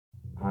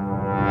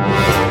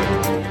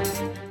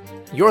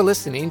You're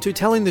listening to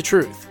Telling the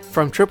Truth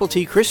from Triple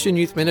T Christian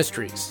Youth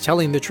Ministries,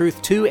 telling the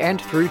truth to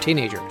and through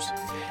teenagers.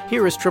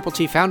 Here is Triple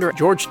T founder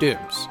George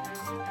Dooms.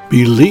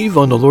 Believe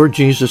on the Lord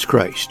Jesus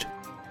Christ.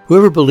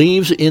 Whoever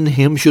believes in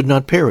him should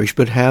not perish,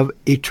 but have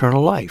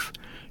eternal life.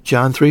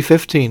 John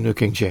 3:15, New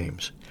King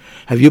James.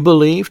 Have you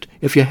believed?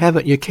 If you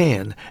haven't, you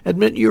can.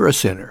 Admit you're a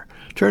sinner.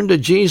 Turn to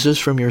Jesus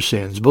from your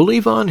sins.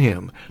 Believe on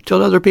him.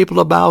 Tell other people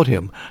about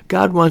him.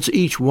 God wants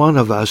each one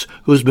of us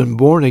who has been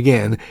born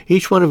again,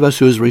 each one of us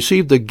who has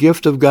received the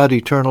gift of God,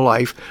 eternal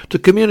life, to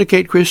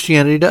communicate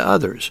Christianity to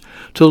others,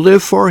 to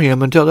live for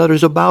him and tell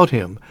others about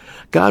him.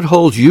 God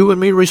holds you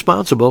and me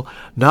responsible,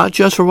 not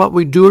just for what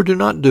we do or do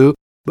not do,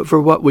 but for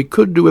what we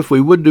could do if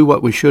we would do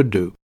what we should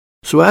do.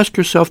 So ask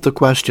yourself the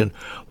question,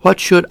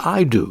 what should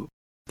I do?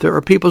 There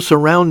are people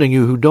surrounding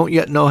you who don't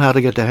yet know how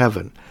to get to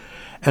heaven,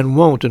 and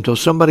won't until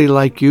somebody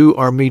like you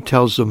or me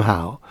tells them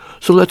how.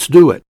 So let's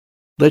do it.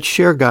 Let's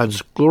share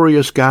God's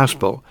glorious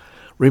gospel.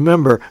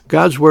 Remember,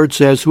 God's word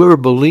says, whoever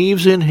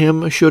believes in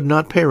him should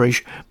not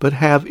perish, but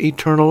have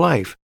eternal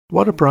life.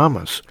 What a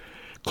promise.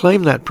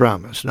 Claim that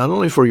promise, not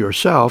only for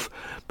yourself,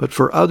 but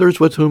for others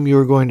with whom you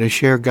are going to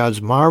share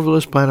God's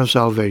marvelous plan of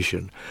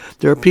salvation.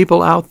 There are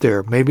people out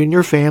there, maybe in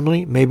your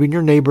family, maybe in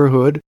your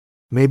neighborhood,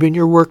 maybe in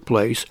your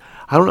workplace.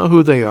 I don't know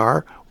who they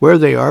are, where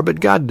they are, but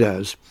God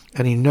does,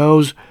 and he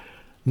knows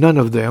none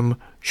of them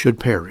should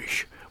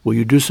perish. Will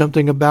you do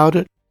something about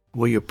it?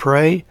 Will you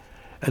pray?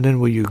 And then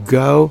will you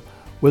go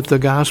with the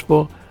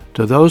gospel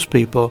to those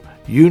people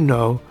you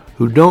know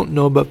who don't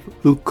know but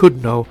who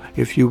could know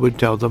if you would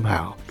tell them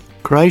how?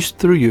 Christ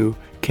through you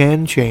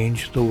can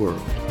change the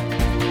world.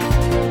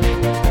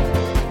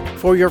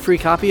 For your free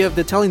copy of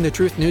the Telling the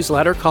Truth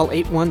newsletter, call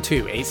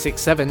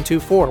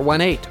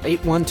 812-867-2418,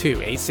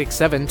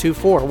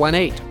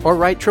 812-867-2418, or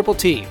write Triple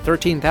T,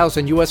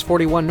 13,000 U.S.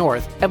 41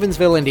 North,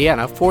 Evansville,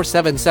 Indiana,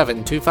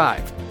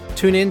 47725.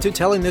 Tune in to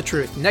Telling the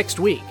Truth next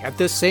week at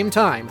this same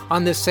time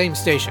on this same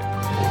station.